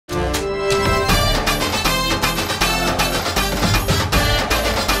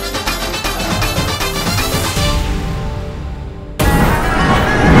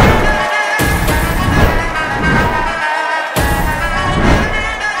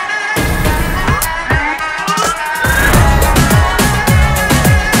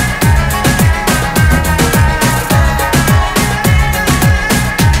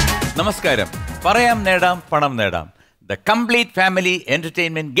നമസ്കാരം. പറയാം നേടാം പണം നേടാം, the complete family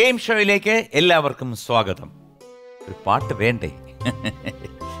entertainment game ഷോയിലേക്ക് എല്ലാവർക്കും സ്വാഗതം. ഒരു പാട്ട് വേണ്ടേ?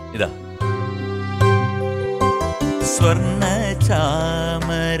 ഇതാ സ്വർണ്ണ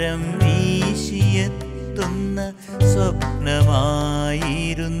ചാമരം വീശിയെത്തുന്ന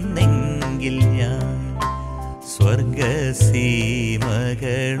സ്വപ്നമായിരുന്നെങ്കിൽ ഞാൻ സ്വർഗസീമകളും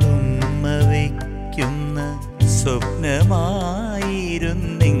വയ്ക്കുന്ന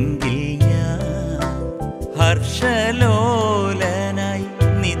സ്വപ്നമായിരുന്നെങ്കിൽ ഞാൻ ഹർഷലോലനായി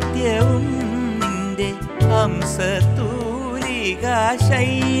നിത്യവും നിന്റെ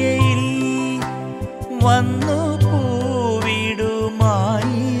ഹംസതൂലികാശയ്യയിൽ വന്നു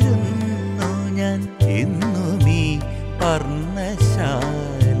പൂവിടുമായിരുന്നു ഞാൻ എന്നുമീ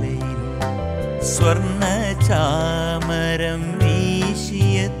പർണശാലയിൽ. സ്വർണ്ണ ചാമരം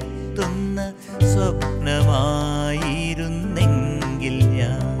വീശിയെത്തുന്ന സ്വപ്നമായിരുന്നെങ്കിൽ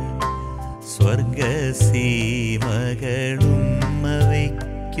ഞാൻ സ്വർഗസീമകളും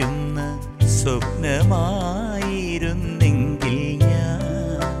വയ്ക്കുന്ന സ്വപ്നമായിരുന്നെങ്കിൽ ഞാൻ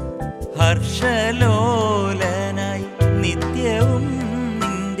ഹർഷലോലനായി നിത്യവും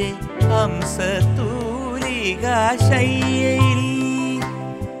നിന്റെ ഹംസതൂലികാശയ്യയിൽ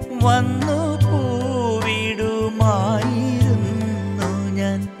വന്നു പൂവിടുമായിരുന്നു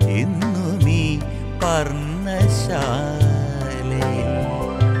ഞാൻ എന്നുമീ പർണശാലയിൽ.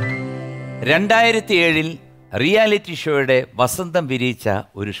 2007 റിയാലിറ്റി ഷോയുടെ വസന്തം വിരിയിച്ച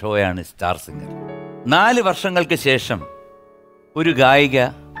ഒരു ഷോയാണ് സ്റ്റാർ സിംഗർ. 4 വർഷങ്ങൾക്ക് ശേഷം ഒരു ഗായിക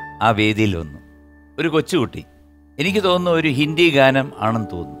ആ വേദിയിൽ വന്നു. ഒരു കൊച്ചുകുട്ടി, എനിക്ക് തോന്നുന്നു ഒരു ഹിന്ദി ഗാനം ആണെന്ന്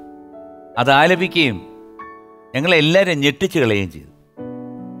തോന്നുന്നു. അത് ആലപിക്കുകയും ഞങ്ങളെല്ലാവരും ഞെട്ടിച്ചു കളയുകയും ചെയ്തു.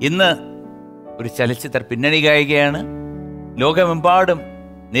 ഇന്ന് ഒരു ചലച്ചിത്ര പിന്നണി ഗായികയാണ്. ലോകമെമ്പാടും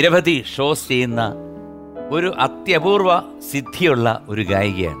നിരവധി ഷോസ് ചെയ്യുന്ന ഒരു അത്യപൂർവ സിദ്ധിയുള്ള ഒരു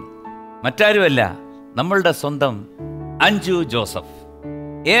ഗായികയാണ്. മറ്റാരുമല്ല, നമ്മളുടെ സ്വന്തം അഞ്ജു ജോസഫ്.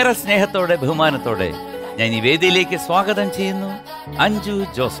 ഏറെ സ്നേഹത്തോടെ ബഹുമാനത്തോടെ ഞാൻ ഈ വേദിയിലേക്ക് സ്വാഗതം ചെയ്യുന്നു അഞ്ജു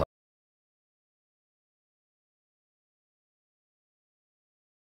ജോസഫ്.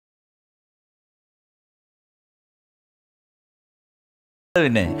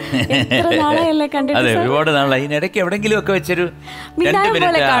 പിന്നെ അതെ, ഒരുപാട് നാളായി. ഇതിനിടയ്ക്ക് എവിടെങ്കിലും ഒക്കെ വെച്ചൊരു 2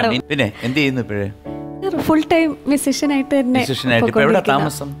 മിനിറ്റ്. പിന്നെ എന്ത് ചെയ്യുന്നു ഇപ്പോഴേ? ഫുൾ ടൈം മ്യൂസിഷ്യനായിട്ട് തന്നെ. എവിടെ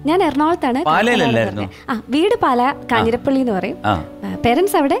താമസം? ഞാൻ എറണാകുളത്താണ്. പാലയിലല്ലായിരുന്നു? വീട് പാല, കാഞ്ഞിരപ്പള്ളി എന്ന് പറയും.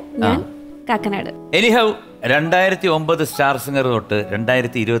 പേരൻസ് അവിടെ, ഞാൻ കാക്കനാട്. എനിഹൗ 2009 സ്റ്റാർ സിംഗർ തൊട്ട്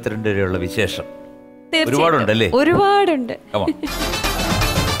 2022 വരെയുള്ള വിശേഷം ഒരുപാടുണ്ടല്ലേ? ഒരുപാടുണ്ട്.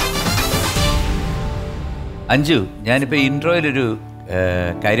 അഞ്ജു, ഞാനിപ്പോ ഇൻട്രോയിലൊരു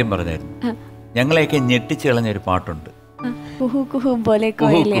കാര്യം പറഞ്ഞായിരുന്നു. ഞങ്ങളെയൊക്കെ ഞെട്ടിച്ചു കളഞ്ഞൊരു പാട്ടുണ്ട്,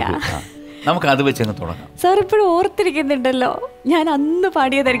 നമുക്ക് അത് വെച്ചങ്ങ് തുടങ്ങാം. സാർ ഇപ്പോഴും ഓർത്തിരിക്കുന്നുണ്ടല്ലോ, ഞാൻ അന്ന്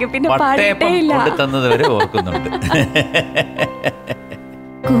പാടിയതായിരിക്കും, പിന്നെ പാടിയിട്ടേയില്ല. തന്നത് വരെ ഓർക്കുന്നുണ്ട്.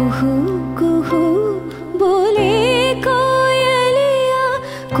 കുഹു കുഹു ബോലേ കോയലിയാ,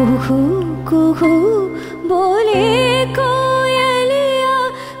 കുഹു കുഹു ബോലേ കോയലിയാ,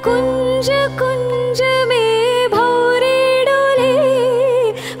 കുഞ്ച കുഞ്ച മേ ഭൗരി ഡോലേ,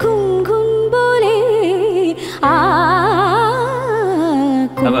 ഘും ഘും ബോലേ ആ,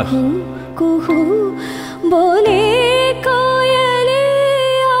 കുഹു കുഹു ബോലേ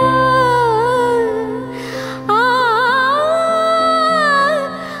കോയലിയാ, ആ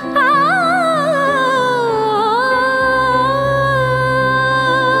ആ.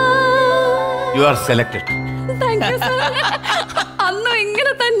 You are selected. Thank you, sir. അന്നും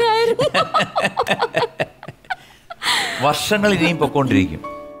ഇങ്ങനെ തന്നെയായിരുന്നു. വർഷങ്ങൾ ഇനിയും പൊക്കോണ്ടിരിക്കും,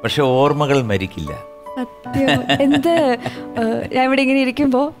 പക്ഷെ ഓർമ്മകൾ മരിക്കില്ല. എന്ത് ഞാൻ ഇവിടെ ഇങ്ങനെ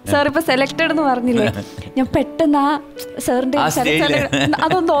ഇരിക്കുമ്പോ സാർ ഇപ്പൊ സെലക്ടഡ് എന്ന് പറഞ്ഞില്ലേ, ഞാൻ പെട്ടെന്ന് ആ സാറിന്റെ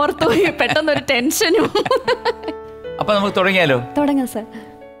അതൊന്ന് ഓർത്തു പോയി, പെട്ടെന്ന് ഒരു ടെൻഷനും. അപ്പൊ നമുക്ക് തുടങ്ങിയാലോ? തുടങ്ങാം സാർ.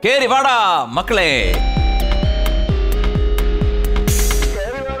 കേറി വാടാ മക്കളെ.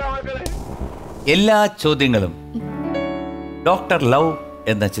 എല്ലാ ചോദ്യങ്ങളും ഡോക്ടർ ലവ്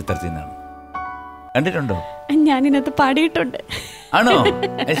എന്ന ചിത്രത്തിൽ നിന്നാണ്. കണ്ടിട്ടുണ്ടോ? ഞാനിതിനകത്ത് പാടിയിട്ടുണ്ട്. ആണോ?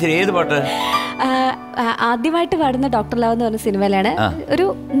 ശരി, ഏത് പാട്ട്? ആദ്യമായിട്ട് പാടുന്ന ഡോക്ടർ ലവ് എന്ന് പറഞ്ഞ സിനിമയിലാണ്. ഒരു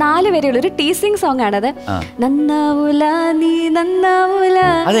 4 വരെയുള്ള ഒരു ടീസിംഗ് സോങ് ആണത്. നന്നാവൂല നീ നന്നാവൂല.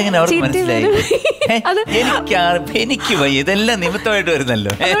 അതെങ്ങനെ അവർക്ക് മനസ്സിലായി? എനിക്ക് ഇതെല്ലാം നിമിത്തമായിട്ട്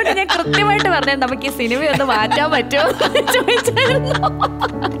വരുന്നല്ലോ. അതുകൊണ്ട് ഞാൻ കൃത്യമായിട്ട് പറഞ്ഞത് നമുക്ക് ഈ സിനിമ ഒന്ന് മാറ്റാൻ പറ്റുമോ ചോദിച്ചായിരുന്നു.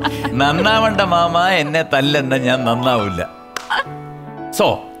 നന്നാവണ്ട മാമ, എന്നെ തല്ലെന്ന ഞാൻ നന്നാവൂല. സോ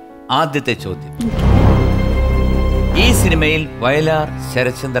ആദ്യത്തെ ചോദ്യം, ഈ സിനിമയിൽ വയലാർ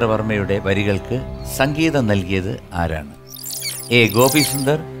ശരത്ചന്ദ്ര വർമ്മയുടെ വരികൾക്ക് സംഗീതം നൽകിയത് ആരാണ്? A Gopi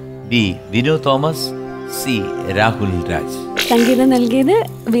Sundar, B Vinu Thomas, C Rahul Raj. സംഗീതം നൽകിയത്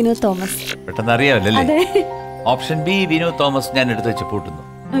വിനു തോമസ്. പെട്ടെന്ന് അറിയാമല്ലോ. ഓപ്ഷൻ ബി വിനു തോമസ് ഞാൻ എടുത്ത് വെച്ച് പൂട്ടുന്നു.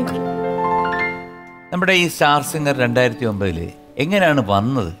 നമ്മുടെ ഈ സ്റ്റാർ സിംഗർ 2009 എങ്ങനെയാണ്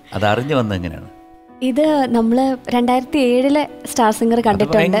വന്നത്? അത് അറിഞ്ഞു വന്നത് എങ്ങനെയാണ്? ഇത് നമ്മള് 2007 സ്റ്റാർ സിംഗർ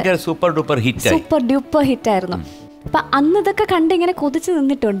കണ്ടിട്ടുണ്ട്. സൂപ്പർ ഡൂപ്പർ ഹിറ്റ് ആയിരുന്നു. അപ്പൊ അന്ന് ഇതൊക്കെ കണ്ട് ഇങ്ങനെ കൊതിച്ച്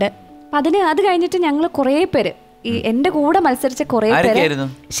നിന്നിട്ടുണ്ട്. അപ്പൊ അത് കഴിഞ്ഞിട്ട് ഞങ്ങൾ കുറേ പേര്, ഈ എന്റെ കൂടെ മത്സരിച്ച കുറേ പേര്,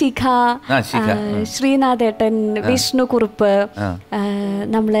 ശിഖ, ശ്രീനാഥേട്ടൻ, വിഷ്ണു കുറുപ്പ്,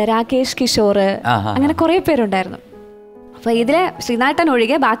 നമ്മള് രാകേഷ് കിഷോർ, അങ്ങനെ കുറേ പേരുണ്ടായിരുന്നു. അപ്പൊ ഇതില് ശ്രീനാഥേട്ടൻ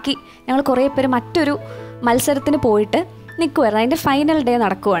ഒഴികെ ബാക്കി ഞങ്ങൾ കുറേ പേര് മറ്റൊരു മത്സരത്തിന് പോയിട്ട് നിൽക്കുമായിരുന്നു. അതിന്റെ ഫൈനൽ ഡേ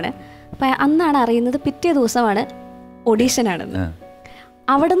നടക്കുവാണ്. അപ്പൊ അന്നാണ് അറിയുന്നത് പിറ്റേ ദിവസമാണ് ഓഡീഷനാണെന്ന്.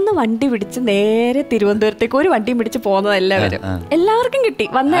 അവിടെ നിന്ന് വണ്ടി പിടിച്ച് നേരെ തിരുവനന്തപുരത്തേക്ക് ഒരു വണ്ടിയും പിടിച്ച് പോകുന്നത് എല്ലാവർക്കും കിട്ടി.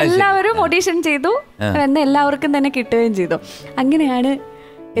 വന്ന എല്ലാവരും ഓഡീഷൻ ചെയ്തു, എന്ന എല്ലാവർക്കും തന്നെ കിട്ടുകയും ചെയ്തു. അങ്ങനെയാണ്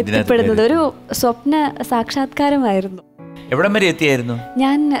എത്തിപ്പെടുന്നത്. ഒരു സ്വപ്ന സാക്ഷാത്കാരമായിരുന്നു. എവിടം വരെ എത്തിയായിരുന്നു?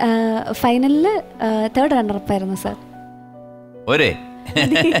 ഞാൻ ഫൈനലില് 3rd റണ്ണറപ്പ് ആയിരുന്നു സാർ.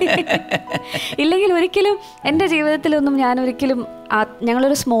 ഇല്ലെങ്കിൽ ഒരിക്കലും എൻ്റെ ജീവിതത്തിലൊന്നും ഞാൻ ഒരിക്കലും,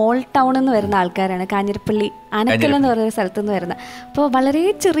 ഞങ്ങളൊരു സ്മോൾ ടൗണിൽ നിന്ന് വരുന്ന ആൾക്കാരാണ്. കാഞ്ഞിരപ്പള്ളി ആനക്കൽ എന്ന് പറയുന്ന സ്ഥലത്ത് നിന്ന് വരുന്ന. അപ്പോൾ വളരെ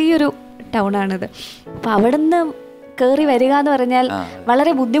ചെറിയൊരു ടൗണാണിത്. അപ്പോൾ അവിടെ നിന്ന് കയറി വരിക എന്ന് പറഞ്ഞാൽ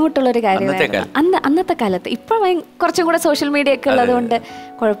വളരെ ബുദ്ധിമുട്ടുള്ളൊരു കാര്യമായിരുന്നു അന്നത്തെ കാലത്ത്. ഇപ്പം കുറച്ചും കൂടെ സോഷ്യൽ മീഡിയ ഒക്കെ ഉള്ളത് കൊണ്ട്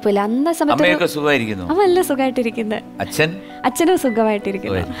കുഴപ്പമില്ല. അന്ന സമയത്ത് അവല്ല സുഖമായിട്ടിരിക്കുന്നത്. അച്ഛനും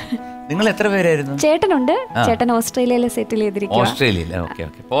സുഖമായിട്ടിരിക്കുന്നു. നിങ്ങൾ എത്ര പേരായിരുന്നു? ചേട്ടനുണ്ട്. ചേട്ടൻ ഓസ്ട്രേലിയയിൽ സെറ്റിൽ ചെയ്തിരിക്കും.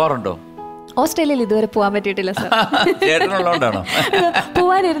 ഓസ്ട്രേലിയയിൽ ഇതുവരെ പോകാൻ പറ്റിയിട്ടില്ല സാർ.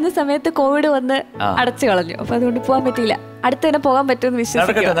 പോവാനിരുന്ന സമയത്ത് കോവിഡ് വന്ന് അടച്ചു കളഞ്ഞു. അപ്പൊ അതുകൊണ്ട് പോകാൻ പറ്റിയില്ല. അടുത്ത് തന്നെ പോകാൻ പറ്റുമെന്ന്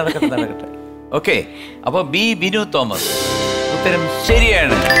വിശ്വസിക്കുന്നു. ഓക്കെ, അപ്പൊ ബി വിനു തോമസ് ഉത്തരം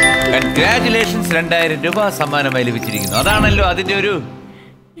ശരിയാണ്. കൺഗ്രാറ്റുലേഷൻസ്. 2000 രൂപ സമ്മാനമായി ലഭിച്ചിരിക്കുന്നു. അതാണല്ലോ അതിന്റെ ഒരു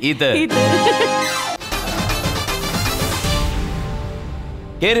ഇത്.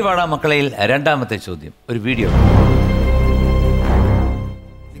 കേറിവാടാ മക്കളയിൽ രണ്ടാമത്തെ ചോദ്യം, ഒരു വീഡിയോ.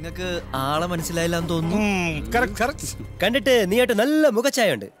 നിങ്ങക്ക് ആളെ മനസ്സിലായില്ലാന്ന് തോന്നുന്നു. കണ്ടിട്ട് നീയായിട്ട് നല്ല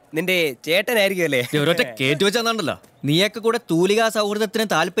മുഖച്ചായുണ്ട്. നിന്റെ ചേട്ടനായിരിക്കും അല്ലേ? ഒരൊറ്റ കേട്ടു വെച്ചാണല്ലോ. നീയൊക്കെ കൂടെ തൂലികാ സൗഹൃദത്തിന്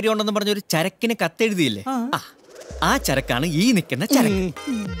താല്പര്യം ഉണ്ടെന്ന് പറഞ്ഞൊരു ചരക്കിന് കത്തെഴുതിയില്ലേ? ആ ചരക്കാണ് ഈ നിൽക്കുന്ന ചരക്ക്.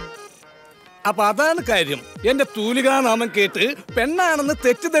 അപ്പൊ അതാണ് കാര്യം. എന്റെ തൂലികാ നാമം കേട്ട് പെണ്ണാണെന്ന്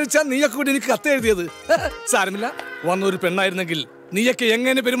തെറ്റിദ്ധരിച്ചാൽ നീയൊക്കെ കൂടി എനിക്ക് കത്തെഴുതിയത്. സാരമില്ല, വന്നൊരു പെണ്ണായിരുന്നെങ്കിൽ നീയൊക്കെ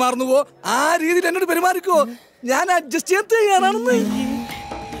എങ്ങനെ പെരുമാറുന്നുവോ ആ രീതിയിൽ എന്നോട് പെരുമാറിക്കോ. ഞാൻ അഡ്ജസ്റ്റ് ചെയ്യാൻ തയ്യാറാണെന്ന്.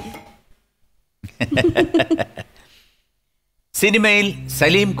 സിനിമയിൽ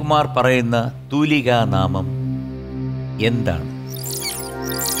സലീം കുമാർ പറയുന്ന തൂലികാ നാമം എന്താണ്?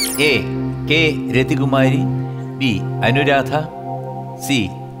 A K രതികുമാരി, B Anuradha, C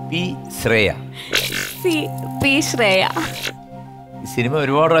P Shreya. P Shreya. Cinema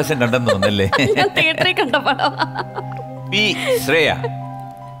ഒരുപാട് പ്രാവശ്യം കണ്ടെന്ന് തോന്നല്ലേ? തിയേറ്ററിൽ കണ്ട പടം. പി ശ്രേയ.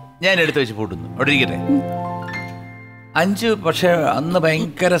 ഞാൻ എടുത്തു വെച്ച് പൂട്ടുന്നു. അവിടെ ഇരിക്കട്ടെ. അഞ്ചു പക്ഷെ അന്ന്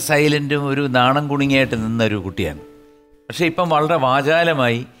ഭയങ്കര സൈലന്റും ഒരു നാണം കുണുങ്ങിയായിട്ട് നിന്നൊരു കുട്ടിയാണ്. പക്ഷെ ഇപ്പം വളരെ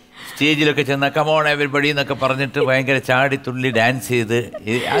വാചാലമായി സ്റ്റേജിലൊക്കെ ചെന്ന കമോൺ എവരിബഡി എന്നൊക്കെ പറഞ്ഞിട്ട് ഭയങ്കര ചാടി തുള്ളി ഡാൻസ് ചെയ്ത്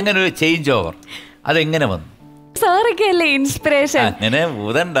അങ്ങനെ ഒരു ചേഞ്ച് ഓവർ. അതെങ്ങനെ വന്നു? സാറൊക്കെയല്ലേ ഇൻസ്പിറേഷൻ?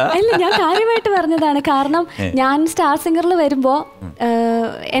 അല്ല, ഞാൻ കാര്യമായിട്ട് പറഞ്ഞതാണ്. കാരണം ഞാൻ സ്റ്റാർ സിംഗറിൽ വരുമ്പോ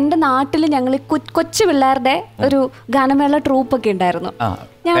എന്റെ നാട്ടില് ഞങ്ങൾ കൊച്ചു പിള്ളേരുടെ ഒരു ഗാനമേള ട്രൂപ്പൊക്കെ ഉണ്ടായിരുന്നു.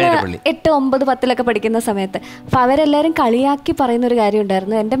 ഞങ്ങൾ 8, 9, 10 പഠിക്കുന്ന സമയത്ത്. അപ്പൊ അവരെല്ലാരും കളിയാക്കി പറയുന്ന ഒരു കാര്യം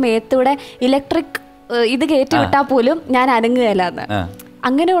ഉണ്ടായിരുന്നു, എന്റെ മേത്തൂടെ ഇലക്ട്രിക് ഇത് കയറ്റി വിട്ടാൽ പോലും ഞാൻ അനങ്ങുകയല്ലാന്ന്.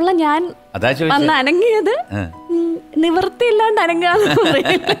 അങ്ങനെയുള്ള ഞാൻ വന്ന് അനങ്ങിയത് നിവൃത്തിയില്ലാണ്ട് അനങ്ങാന്ന്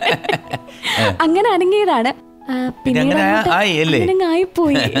പറയില്ല. അങ്ങനെ അനങ്ങിയതാണ്.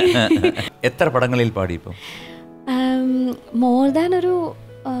 ആയിപ്പോയി. എത്ര പടങ്ങളിൽ പാടി? ഇപ്പം മോർ ദാൻ ഒരു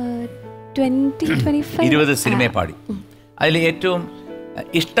 20 സിനിമയെ പാടി. അതിൽ ഏറ്റവും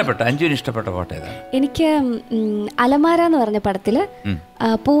ഇഷ്ടപ്പെട്ട, അഞ്ജുവിന് ഇഷ്ടപ്പെട്ട പാട്ട് ഏതാണ്? എനിക്ക് അലമാര എന്ന് പറഞ്ഞ പടത്തില്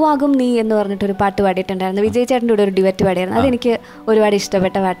പൂവാകും നീ എന്ന് പറഞ്ഞിട്ടൊരു പാട്ട് പാടിയിട്ടുണ്ടായിരുന്നു. വിജയ് ചേട്ടൻ്റെ കൂടെ ഒരു ഡ്യുവറ്റ് പാടിയായിരുന്നു. അതെനിക്ക് ഒരുപാട്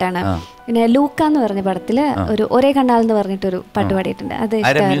ഇഷ്ടപ്പെട്ട പാട്ടാണ്. പിന്നെ ലൂക്ക എന്ന് പറഞ്ഞ പടത്തില് ഒരു ഒരേ കണ്ണാൽ എന്ന് പറഞ്ഞിട്ടൊരു പാട്ട് പാടിയിട്ടുണ്ട്. അത്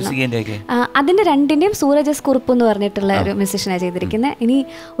ഇഷ്ടമായിരുന്നു. അതിന്റെ രണ്ടിന്റെയും സൂരജ് കുറുപ്പ് എന്ന് പറഞ്ഞിട്ടുള്ള ഒരു മ്യൂസിഷ്യനാണ് ചെയ്തിരിക്കുന്നത്. ഇനി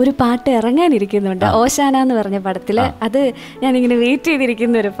ഒരു പാട്ട് ഇറങ്ങാനിരിക്കുന്നുണ്ട്, ഓശാന എന്ന് പറഞ്ഞ പടത്തില്. അത് ഞാനിങ്ങനെ വെയിറ്റ്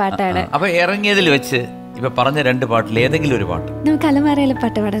ചെയ്തിരിക്കുന്ന ഒരു പാട്ടാണ്. അപ്പൊ ഇറങ്ങിയതിൽ വെച്ച് ഇപ്പൊ പറഞ്ഞ 2 പാട്ടിൽ ഏതെങ്കിലും ഒരു പാട്ട് നമുക്ക് അലമാരയിലെ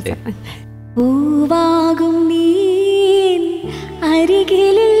പാട്ട് പാടാം. പൂവാകും നീ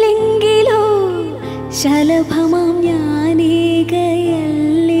അരികിലെങ്കിലോ ശലഭമാം ഞാനേകയല്ലേ,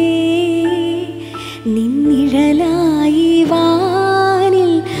 നിന്നിഴലായി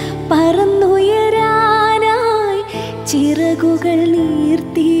വാനിൽ പറന്നുയരാനായി ചിറകുകൾ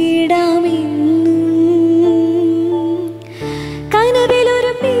നീർത്തിയിടാമെന്നും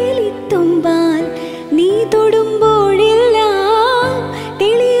കനവിലൊരു മേലിത്തുമ്പാൽ നീ തൊടുമ്പോഴെല്ലാം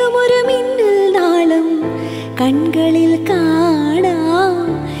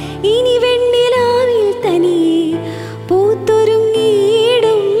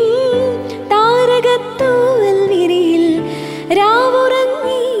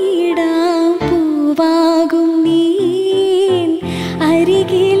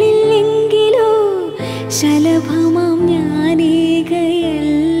ശലഭമാം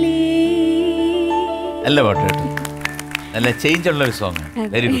ഞാനേകയല്ലേ. നല്ല പാട്ട് കേട്ടോ, നല്ല ചേഞ്ച് ഉള്ള ഒരു സോങ്.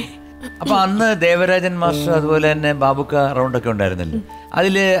 Very good. അപ്പൊ അന്ന് ദേവരാജൻ മാസ്റ്റർ അതുപോലെ തന്നെ ബാബുക്ക റൗണ്ടൊക്കെ ഉണ്ടായിരുന്നല്ലോ.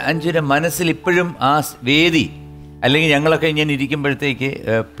 അതില് അഞ്ജുവിന്റെ മനസ്സിൽ ഇപ്പോഴും ആ വേദി അല്ലെങ്കിൽ ഞങ്ങളൊക്കെ ഇങ്ങനെ ഇരിക്കുമ്പോഴത്തേക്ക്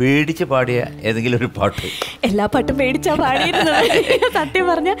പേടിച്ച് പാടിയ ഏതെങ്കിലും ഒരു പാട്ട്? എല്ലാ പാട്ടും പേടിച്ചാ പാടിയിരുന്നത് സത്യം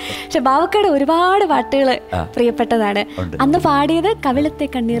പറഞ്ഞ. പക്ഷെ ബാബുക്കയുടെ ഒരുപാട് പാട്ടുകൾ പ്രിയപ്പെട്ടതാണ്. അന്ന് പാടിയത് കവിളത്തെ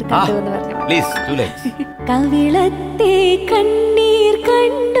കണ്ണീർ കണ്ടു എന്ന് പറഞ്ഞു. കവിളത്തെ കണ്ണീർ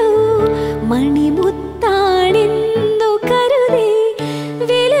കണ്ടു മണിമുത്താണെന്നു കരുതി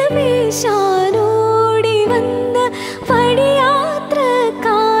വിലപേശാനോടി വന്ന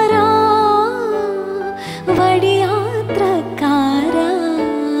വഴിയാത്രക്കാരാ വഴിയാത്രക്കാരാ.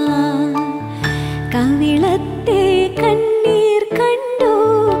 കവിളത്തെ കണ്ണീർ കണ്ടു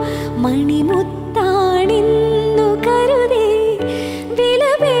മണിമുത്താണെന്നു കരുതി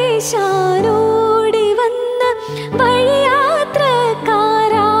വിലപേശാനോടി വന്ന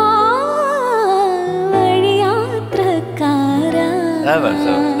വഴിയാത്രക്കാരാ വഴിയാത്രക്കാരാ.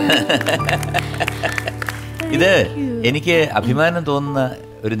 ഇത് എനിക്ക് അഭിമാനം തോന്നുന്ന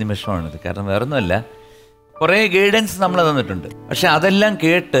ഒരു നിമിഷമാണിത്. കാരണം വേറൊന്നുമല്ല, കുറേ ഗൈഡൻസ് നമ്മൾ തന്നിട്ടുണ്ട്. പക്ഷെ അതെല്ലാം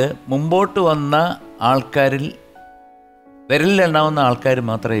കേട്ട് മുമ്പോട്ട് വന്ന ആൾക്കാരിൽ വിരലിലുണ്ടാവുന്ന ആൾക്കാർ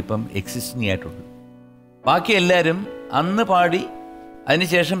മാത്രമേ ഇപ്പം എക്സിസ്റ്റിംഗ് ആയിട്ടുള്ളൂ. ബാക്കി എല്ലാവരും അന്ന് പാടി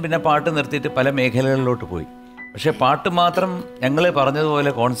അതിനുശേഷം പിന്നെ പാട്ട് നിർത്തിയിട്ട് പല മേഖലകളിലോട്ട് പോയി. പക്ഷെ പാട്ട് മാത്രം ഞങ്ങൾ പറഞ്ഞതുപോലെ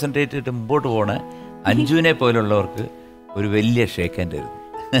കോൺസെൻട്രേറ്റ് ചെയ്തിട്ട് മുമ്പോട്ട് പോണ അഞ്ജുവിനെ പോലുള്ളവർക്ക് ഒരു വലിയ ഷേക്ക് ഹാൻഡ് ആയിരുന്നു.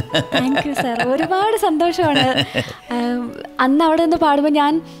 Thank you sir. ഒരുപാട് സന്തോഷമാണ്. അന്ന് അവിടെ നിന്ന് പാടുമ്പോൾ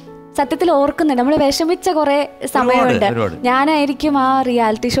ഞാൻ സത്യത്തിൽ ഓർക്കുന്നുണ്ട്, നമ്മൾ വിഷമിച്ച കുറെ സമയമുണ്ട്. ഞാനായിരിക്കും ആ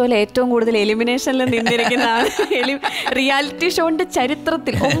റിയാലിറ്റി ഷോയിൽ ഏറ്റവും കൂടുതൽ എലിമിനേഷനിൽ നിന്നിരിക്കുന്ന റിയാലിറ്റി ഷോന്റെ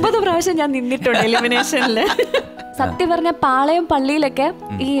ചരിത്രത്തിൽ 9 പ്രാവശ്യം ഞാൻ നിന്നിട്ടുണ്ട് എലിമിനേഷനിൽ. സത്യം പറഞ്ഞ പാളയം പള്ളിയിലൊക്കെ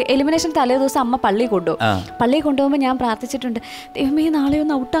ഈ എലിമിനേഷൻ തലേ ദിവസം അമ്മ പള്ളി കൊണ്ടുപോകുമ്പോൾ ഞാൻ പ്രാർത്ഥിച്ചിട്ടുണ്ട്, ദൈവമേ നാളെ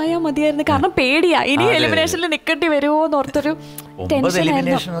ഒന്ന് ഔട്ടായാൽ മതിയായിരുന്നു. കാരണം പേടിയാ ഇനി എലിമിനേഷനിൽ നിൽക്കേണ്ടി വരുമോ എന്നോർത്തൊരു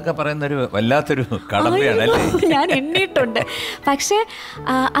ഞാൻ എണ്ണിയിട്ടുണ്ട്. പക്ഷെ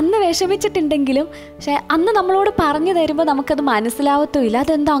അന്ന് വിഷമിച്ചിട്ടുണ്ടെങ്കിലും പക്ഷെ അന്ന് നമ്മളോട് പറഞ്ഞു തരുമ്പോൾ നമുക്കത് മനസ്സിലാവത്തുമില്ല.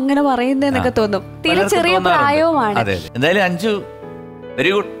 അതെന്താ അങ്ങനെ പറയുന്നതെന്നൊക്കെ തോന്നും. തീരെ ചെറിയ പ്രായവുമാണ്. എന്തായാലും Anju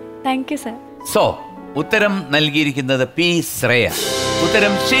very good. Thank you sir. So ഉത്തരം നൽകിയിരിക്കുന്നത് പി ശ്രേയ.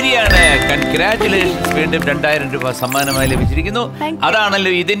 ഉത്തരം ശരിയാണ്. കൺഗ്രാറ്റുലേഷൻസ്. വീണ്ടും 2000 രൂപ സമ്മാനമായി ലഭിച്ചിരിക്കുന്നു.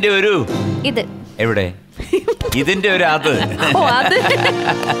 അതാണല്ലോ ഇതിന്റെ ഒരു ഇത് എവിടെ ഇതിന്റെ ഒരു അത്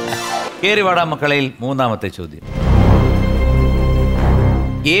കേറി വാടാ മക്കളയിൽ. മൂന്നാമത്തെ ചോദ്യം,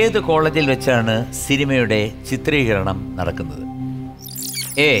 ഏത് കോളേജിൽ വെച്ചാണ് സിനിമയുടെ ചിത്രീകരണം നടക്കുന്നത്?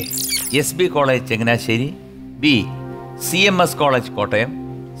 A S B college Changanassery, B CMS college Kottayam,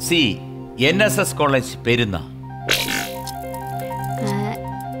 C NSS college Perunna.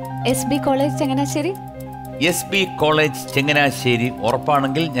 SB college Changanassery. SB college Changanassery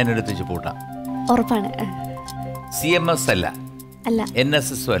ഉറപ്പാണെങ്കിൽ ഞാൻ എടുത്തു പൂട്ടാം. ഉറപ്പാണ്. CMS അല്ല,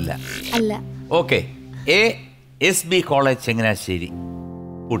 NSS അല്ല. ഓക്കെ, SB കോളേജ് ചങ്ങനാശ്ശേരി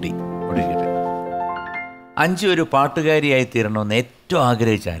പൂട്ടി. അഞ്ജു ഒരു പാട്ടുകാരിയായി തീരണമെന്ന് ഏറ്റവും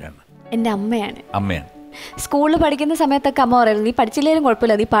ആഗ്രഹിച്ച ആരാണ്? എൻ്റെ അമ്മയാണ്. അമ്മയാണ്. സ്കൂളിൽ പഠിക്കുന്ന സമയത്തൊക്കെ അമ്മ പറയുന്നത്, നീ പഠിച്ചില്ലേലും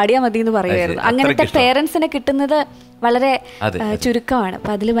കുഴപ്പമില്ല, നീ പാടിയാൽ മതി എന്ന് പറയുമായിരുന്നു. അങ്ങനത്തെ പേരൻസിനെ കിട്ടുന്നത് വളരെ ചുരുക്കമാണ്. അപ്പൊ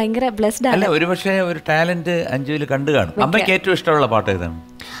അതിൽ ഭയങ്കര ബ്ലെസ്ഡ് ആണ്. ഒരുപക്ഷെ ഒരു ടാലന്റ് അഞ്ജുവിൽ കണ്ടു കാണും. അമ്മയ്ക്ക് ഏറ്റവും ഇഷ്ടമുള്ള പാട്ട് ഏതാണ്?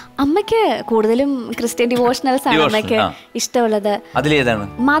 അമ്മയ്ക്ക് കൂടുതലും ക്രിസ്ത്യൻ ഡിവോഷണൽസ് ആണ് അമ്മയ്ക്ക് ഇഷ്ടമുള്ളത്. അതിലേതാണ്?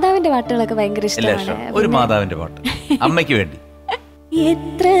 മാതാവിന്റെ പാട്ടുകളൊക്കെ ഭയങ്കര ഇഷ്ടമാണ്. ഒരു മാതാവിന്റെ പാട്ട് അമ്മയ്ക്ക് വേണ്ടി.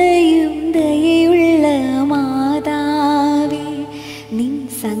 എത്രയും ദയയുള്ള മാതാവേ, നിൻ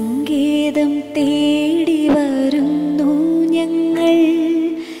സങ്കേതം തേടി വരുന്നു ഞങ്ങൾ,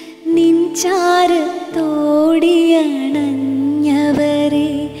 നിൻ ചാരത്തോടിയണഞ്ഞവരെ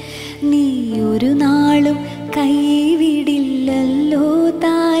നീ ഒരു നാളും കൈവിടില്ലല്ലോ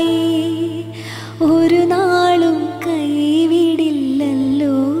തായേ, ഒരു നാളും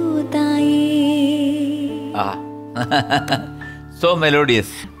കൈവിടില്ലല്ലോ തായേ. So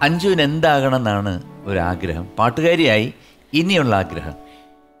melodious. അഞ്ജുവിന് എന്താകണം എന്നാണ് ഒരു ആഗ്രഹം? പാട്ടുകാരിയായി ഇനിയുള്ള ആഗ്രഹം?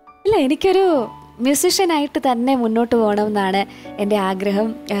 ഇല്ല, എനിക്കൊരു മ്യൂസിഷ്യനായിട്ട് തന്നെ മുന്നോട്ട് പോകണം എന്നാണ് എൻ്റെ ആഗ്രഹം.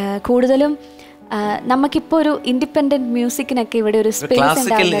 കൂടുതലും നമുക്കിപ്പോൾ ഒരു ഇൻഡിപെൻഡന്റ് മ്യൂസിക്കിനൊക്കെ ഇവിടെ ഒരു സ്പേസ്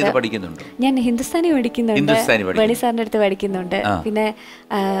ഉണ്ടാകുന്നത്. ഞാൻ ഹിന്ദുസ്ഥാനി പഠിക്കുന്നുണ്ട്, വേണി സാറിൻ്റെ അടുത്ത് പഠിക്കുന്നുണ്ട്, പിന്നെ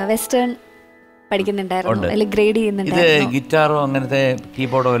വെസ്റ്റേൺ പഠിക്കുന്നുണ്ടായിരുന്നു, അല്ലെങ്കിൽ ഗ്രേഡ് ചെയ്യുന്നുണ്ടായിരുന്നു. ഗിറ്റാറോ അങ്ങനത്തെ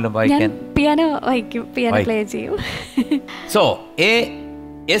കീബോർഡോ എല്ലാം വായിക്കാൻ? പിയാനോ വായിക്കും, പിയാനോ പ്ലേ ചെയ്യും. സോ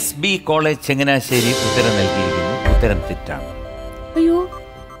SB കോളേജ് ചങ്ങനാശ്ശേരി ഉത്തരം നൽകിയിരിക്കുന്നു. ഉത്തരം തെറ്റാണ്. അയ്യോ,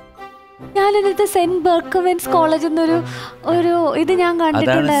 ഞാനെടുത്ത സെന്റ് ബെർക്കവൻസ് കോളേജ് എന്നൊരു ഇത് ഞാൻ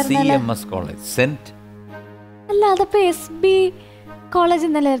കണ്ടിട്ടുണ്ടായിരുന്നു. സെന്റ് അല്ല, അതപ്പോ SB കോളേജ്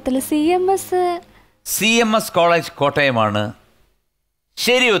എന്നല്ലേ വരത്തില്ല. CMS CMS കോളേജ് കോട്ടയമാണ്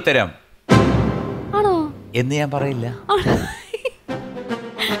ശരി ഉത്തരം. ആണോ എന്ന് ഞാൻ പറയില്ല.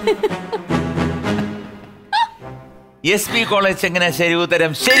 SP കോളേജ് എങ്ങനെ ശരി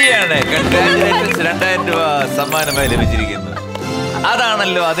ഉത്തരം ശരിയാണ്. കൺഗ്രാറ്റുലേഷൻസ്, 2000 രൂപ സമ്മാനമായി ലഭിച്ചിരിക്കുന്നു.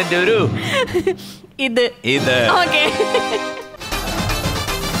 അതാണല്ലോ അതിന്റെ ഒരു ഇത്.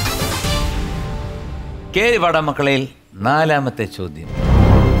 കേറി പാടാം മക്കളെ. 4ാമത്തെ ചോദ്യം,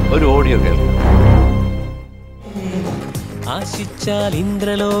 ഒരു ഓഡിയോ കേൾക്കാം. ആശിച്ചാൽ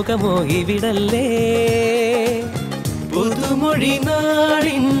ഇന്ദ്രലോകമോ ഇവിടല്ലേ, പുതുമൊഴി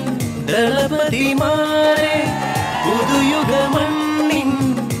നാടിൻ ദളപതിമാരെ, പുതുയുഗ മണ്ണിൻ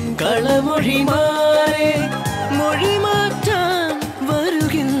കളമൊഴിമാരെ, മൊഴി മാറ്റാൻ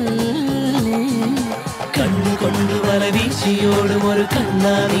വരുകില്ലേ, കണ്ണുകൊണ്ട് വല വീശിയോടും ഒരു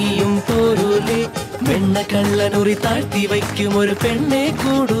കണ്ണാടിയും പോരൂലേ, വെണ്ണ കള്ളനുറി താഴ്ത്തി വയ്ക്കും ഒരു പെണ്ണെ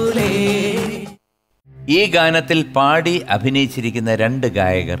കൂടൂലേ. ഈ ഗാനത്തിൽ പാടി അഭിനയിച്ചിരിക്കുന്ന 2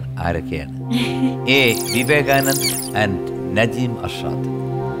 ഗായകർ ആരൊക്കെയാണ്? A. Vivekanand and Najeem Arshad.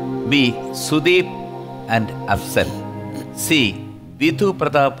 B. Sudeep and Afsal. C. Vidhu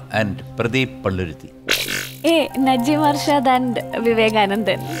Pratap and Pradeep Palluruthy. A. Najeem Arshad and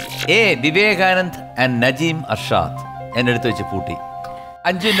Vivekanandan. A. Vivekanand and Najeem Arshad. എന്നെ എടുത്ത് വെച്ച് പൂട്ടി.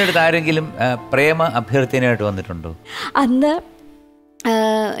 അഞ്ജുവിൻ്റെ അടുത്ത് ആരെങ്കിലും പ്രേമ അഭ്യർത്ഥനയായിട്ട് വന്നിട്ടുണ്ടോ? അന്ന്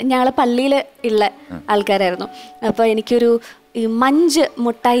ഞങ്ങൾ പള്ളിയിൽ ഉള്ള ആൾക്കാരായിരുന്നു. അപ്പോൾ എനിക്കൊരു ഈ മഞ്ച്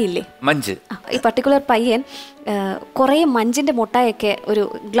മുട്ടായി ഇല്ലേ, മഞ്ച്, ഈ പർട്ടിക്കുലർ പയ്യൻ കുറേ മഞ്ചിന്റെ മുട്ടായൊക്കെ ഒരു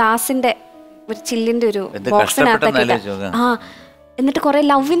ഗ്ലാസിന്റെ ഒരു ചില്ലിന്റെ ഒരു ബോക്സിനകത്തൊക്കെ എന്നിട്ട് കുറെ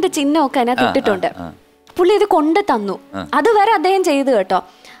ലവിന്റെ ചിഹ്നമൊക്കെ അതിനകത്ത് ഇട്ടിട്ടുണ്ട്. പുള്ളി ഇത് കൊണ്ട് തന്നു. അതുവരെ അദ്ദേഹം ചെയ്തു കേട്ടോ.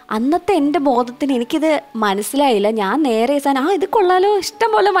 അന്നത്തെ എൻ്റെ ബോധത്തിന് എനിക്കിത് മനസ്സിലായില്ല. ഞാൻ നേരെ ഇത് കൊള്ളാലോ, ഇഷ്ടം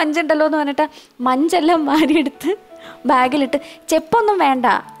പോലെ മഞ്ചുണ്ടല്ലോ എന്ന് പറഞ്ഞിട്ട് മഞ്ചെല്ലാം വാരിയെടുത്ത് ബാഗിലിട്ട് ചെപ്പൊന്നും വേണ്ട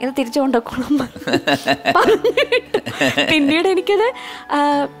ഇത് തിരിച്ചു കൊണ്ടുപോയിക്കോളും. പിന്നീട് എനിക്കത്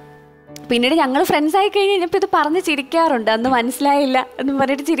പിന്നീട് ഞങ്ങൾ ഫ്രണ്ട്സ് ആയി കഴിഞ്ഞ് കഴിഞ്ഞപ്പോൾ ഇത് പറഞ്ഞ് ചിരിക്കാറുണ്ട്. അന്ന് മനസ്സിലായില്ല എന്ന്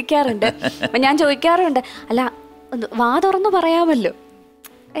പറഞ്ഞിട്ട് ചിരിക്കാറുണ്ട്. അപ്പം ഞാൻ ചോദിക്കാറുണ്ട്, അല്ല വാ തുറന്ന് പറയാമല്ലോ,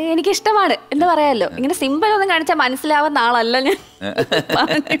 എനിക്കിഷ്ടമാണ് എന്ന് പറയാമല്ലോ. ഇങ്ങനെ സിമ്പിൾ ഒന്നും കാണിച്ചാൽ മനസ്സിലാവുന്ന ആളല്ല ഞാൻ.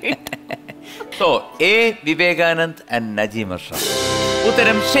 So, A. Vivekanand and Najeem Arshad.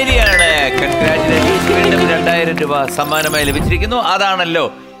 ഉത്തരം ശരിയാണ്. കൺഗ്രാറ്റുലേഷൻസ്, 2000 രൂപ സമ്മാനമായി ലഭിച്ചിരിക്കുന്നു. അതാണല്ലോ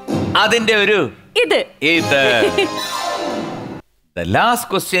അതിന്റെ ഒരു ഇത്. The last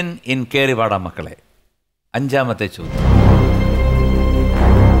question in കേറി പാടാം മക്കളെ. 5ാമത്തെ ചോദ്യം,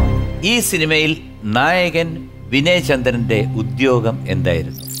 ഈ സിനിമയിൽ നായകൻ വിനയ് ചന്ദ്രന്റെ ഉദ്യോഗം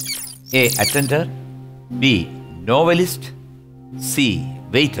എന്തായിരുന്നു? A. Attender. B. Novelist. C.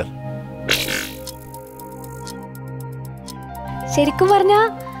 Waiter. ശരിക്കും പറഞ്ഞാ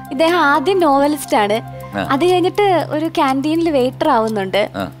ഇദ്ദേഹം ആദ്യം നോവലിസ്റ്റ് ആണ്. അത് കഴിഞ്ഞിട്ട് ഒരു ക്യാൻറ്റീനിൽ വെയിറ്റർ ആവുന്നുണ്ട്.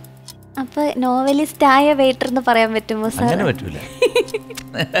 അപ്പൊ നോവലിസ്റ്റ് ആയ വെയിറ്റർ എന്ന് പറയാൻ പറ്റുമോ സാർ? പറ്റൂല.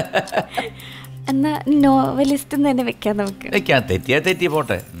 എന്നാ നോവലിസ്റ്റ് തന്നെ വെക്കാൻ നമുക്ക്. വെക്കാൻ തെറ്റിയ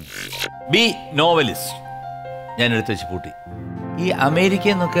പോട്ടെ. B novelist. ഞാൻ എടുത്ത് വെച്ച് പൂട്ടി. ഈ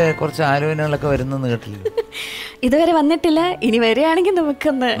അമേരിക്കയിൽ നിന്നൊക്കെ കുറച്ച് ആലോചനകളൊക്കെ വരുന്നെന്ന് കേട്ടില്ല. ഇതുവരെ വന്നിട്ടില്ല. ഇനി വരികയാണെങ്കിൽ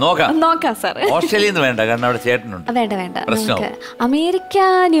നമുക്കൊന്ന് നോക്കാം സാർ. ഓസ്ട്രേലിയ വേണ്ട, കാരണം അവിടെ ചേട്ടനുണ്ട്. വേണ്ട അമേരിക്ക,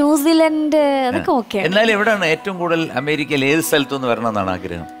 ന്യൂസിലൻഡ് അതൊക്കെ ഓക്കെ. എന്നാലും എവിടെയാണ് ഏറ്റവും കൂടുതൽ അമേരിക്കയിൽ ഏത് സ്ഥലത്തുനിന്ന് വരണമെന്നാണ്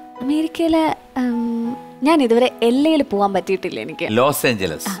ആഗ്രഹം? അമേരിക്കയില് ഞാൻ ഇതുവരെ LA പോകാൻ പറ്റിയിട്ടില്ല എനിക്ക്. Loss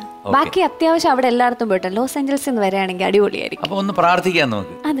Angeles. ബാക്കി അത്യാവശ്യം അവിടെ എല്ലായിടത്തും പോയിട്ടുണ്ട്. ലോസ് ഏഞ്ചൽസിൽ നിന്ന് വരികയാണെങ്കിൽ അടിപൊളിയായിരിക്കും. അപ്പൊ ഒന്ന് പ്രാർത്ഥിക്കാം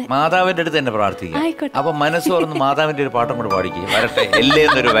നമുക്ക്. മാതാവിന്റെ അടുത്ത് തന്നെ പ്രാർത്ഥിക്കാം. അപ്പൊ മനസ്സ് തുറന്ന് മാതാവിന്റെ ഒരു പാട്ടും കൂടെ പാടിക്കുക. വരട്ടെ LA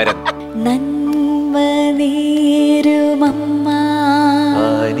എന്നൊരു വരം. നന്മ നേരുമമ്മ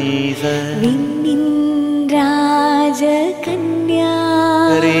രാജകന്യാ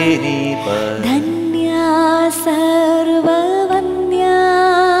ധന്യാ സർവവന്യാ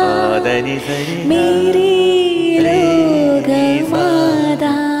മേരി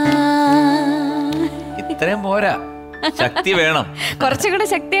ലോകമാതാ. ഇത്രയും പോരാ, ശക്തി വേണം. കുറച്ചുകൂടെ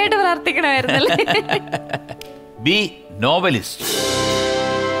ശക്തിയായിട്ട് പ്രാർത്ഥിക്കണമായിരുന്നല്ലേ. ബി നോവലിസ്റ്റ്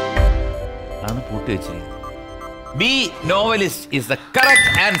ആണ് പൂട്ടി വെച്ചിരിക്കുന്നത്. B novelist is the correct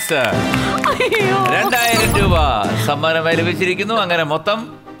answer. 2000 രൂപ സമ്മാനമായി ലഭിച്ചിരിക്കുന്നു. അങ്ങനെ മൊത്തം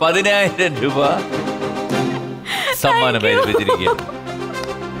 10000 രൂപ സമ്മാനമായി ലഭിച്ചിരിക്കുകയാണ്.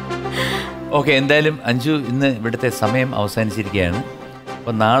 ഓക്കെ, എന്തായാലും അഞ്ജു ഇന്ന് ഇവിടുത്തെ സമയം അവസാനിച്ചിരിക്കുകയാണ്.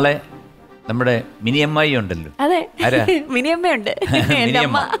 അപ്പം നാളെ നമ്മുടെ മിനിയമ്മായി ഉണ്ടല്ലോ. ആരാ? മിനിയമ്മയുണ്ട്.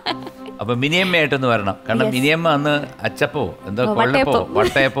 മിനിയമ്മ. അപ്പൊ മിനിയമ്മയായിട്ടൊന്ന് വരണം. കാരണം മിനിയമ്മ അന്ന് അച്ചപ്പോ എന്തോ കൊള്ളപ്പോ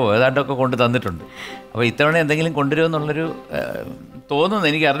വട്ടയപ്പോ ഏതാണ്ടൊക്കെ കൊണ്ട് തന്നിട്ടുണ്ട്. അപ്പൊ ഇത്തവണ എന്തെങ്കിലും കൊണ്ടുവരുമെന്നുള്ളൊരു തോന്നുന്നു,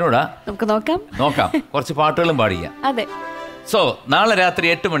 എനിക്ക് അറിഞ്ഞൂടാ. നമുക്ക് നോക്കാം. കുറച്ച് പാട്ടുകളും പാടിക്കാം. സോ നാളെ രാത്രി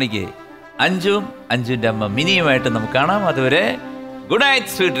 8 മണിക്ക് അഞ്ജുവും അഞ്ജുവിന്റെ അമ്മ മിനിയുമായിട്ട് നമുക്ക് കാണാം. അതുവരെ ഗുഡ് നൈറ്റ്,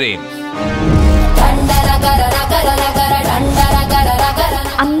 സ്വീറ്റ് ഡ്രീംസ്.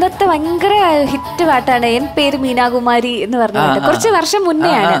 ഭയങ്കര ഹിറ്റ് പാട്ടാണ് എൻ പേര് മീനാകുമാരി എന്ന് പറഞ്ഞ പാട്ട്. കുറച്ച് വർഷം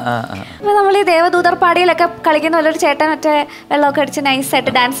മുന്നെയാണ്. അപ്പൊ നമ്മൾ ഈ ദേവദൂതർ പാടിയിലൊക്കെ കളിക്കുന്ന പോലെ ഒരു ചേട്ടൻ മറ്റേ വെള്ളമൊക്കെ അടിച്ച്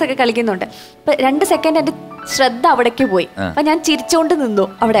നൈസായിട്ട് ഡാൻസ് ഒക്കെ കളിക്കുന്നുണ്ട്. അപ്പൊ 2 സെക്കൻഡ് എന്റെ ശ്രദ്ധ അവിടേക്ക് പോയി. അപ്പൊ ഞാൻ ചിരിച്ചോണ്ട് നിന്നു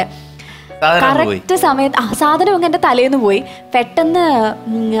അവിടെ. കറക്റ്റ് സമയത്ത് സാധനം അങ്ങ് എന്റെ തലേന്ന് പോയി. പെട്ടെന്ന്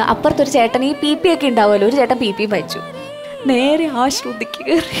അപ്പുറത്തൊരു ചേട്ടൻ ഈ പി പി ഒക്കെ ഉണ്ടാവുമല്ലോ, ഒരു ചേട്ടൻ പി പി വായിച്ചു. നേരെ ആ ശ്രുതിക്ക്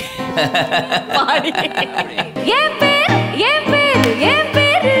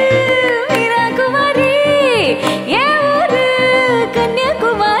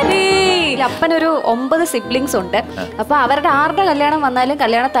അപ്പനൊരു 9 സിബ്ലിങ്സ് ഉണ്ട്. അപ്പൊ അവരുടെ ആരുടെ കല്യാണം വന്നാലും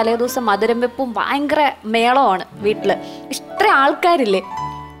കല്യാണ തലേ ദിവസം മധുരം വെപ്പും ഭയങ്കര മേളമാണ് വീട്ടില്. ഇത്ര ആൾക്കാരില്ലേ.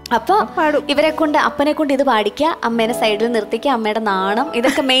 അപ്പൊ ഇവരെ കൊണ്ട് അപ്പനെ കൊണ്ട് ഇത് പാടിക്കുക, അമ്മേനെ സൈഡിൽ നിർത്തിക്കുക, അമ്മയുടെ നാണം,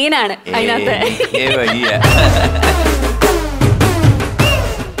 ഇതൊക്കെ മെയിൻ ആണ് അതിനകത്ത്.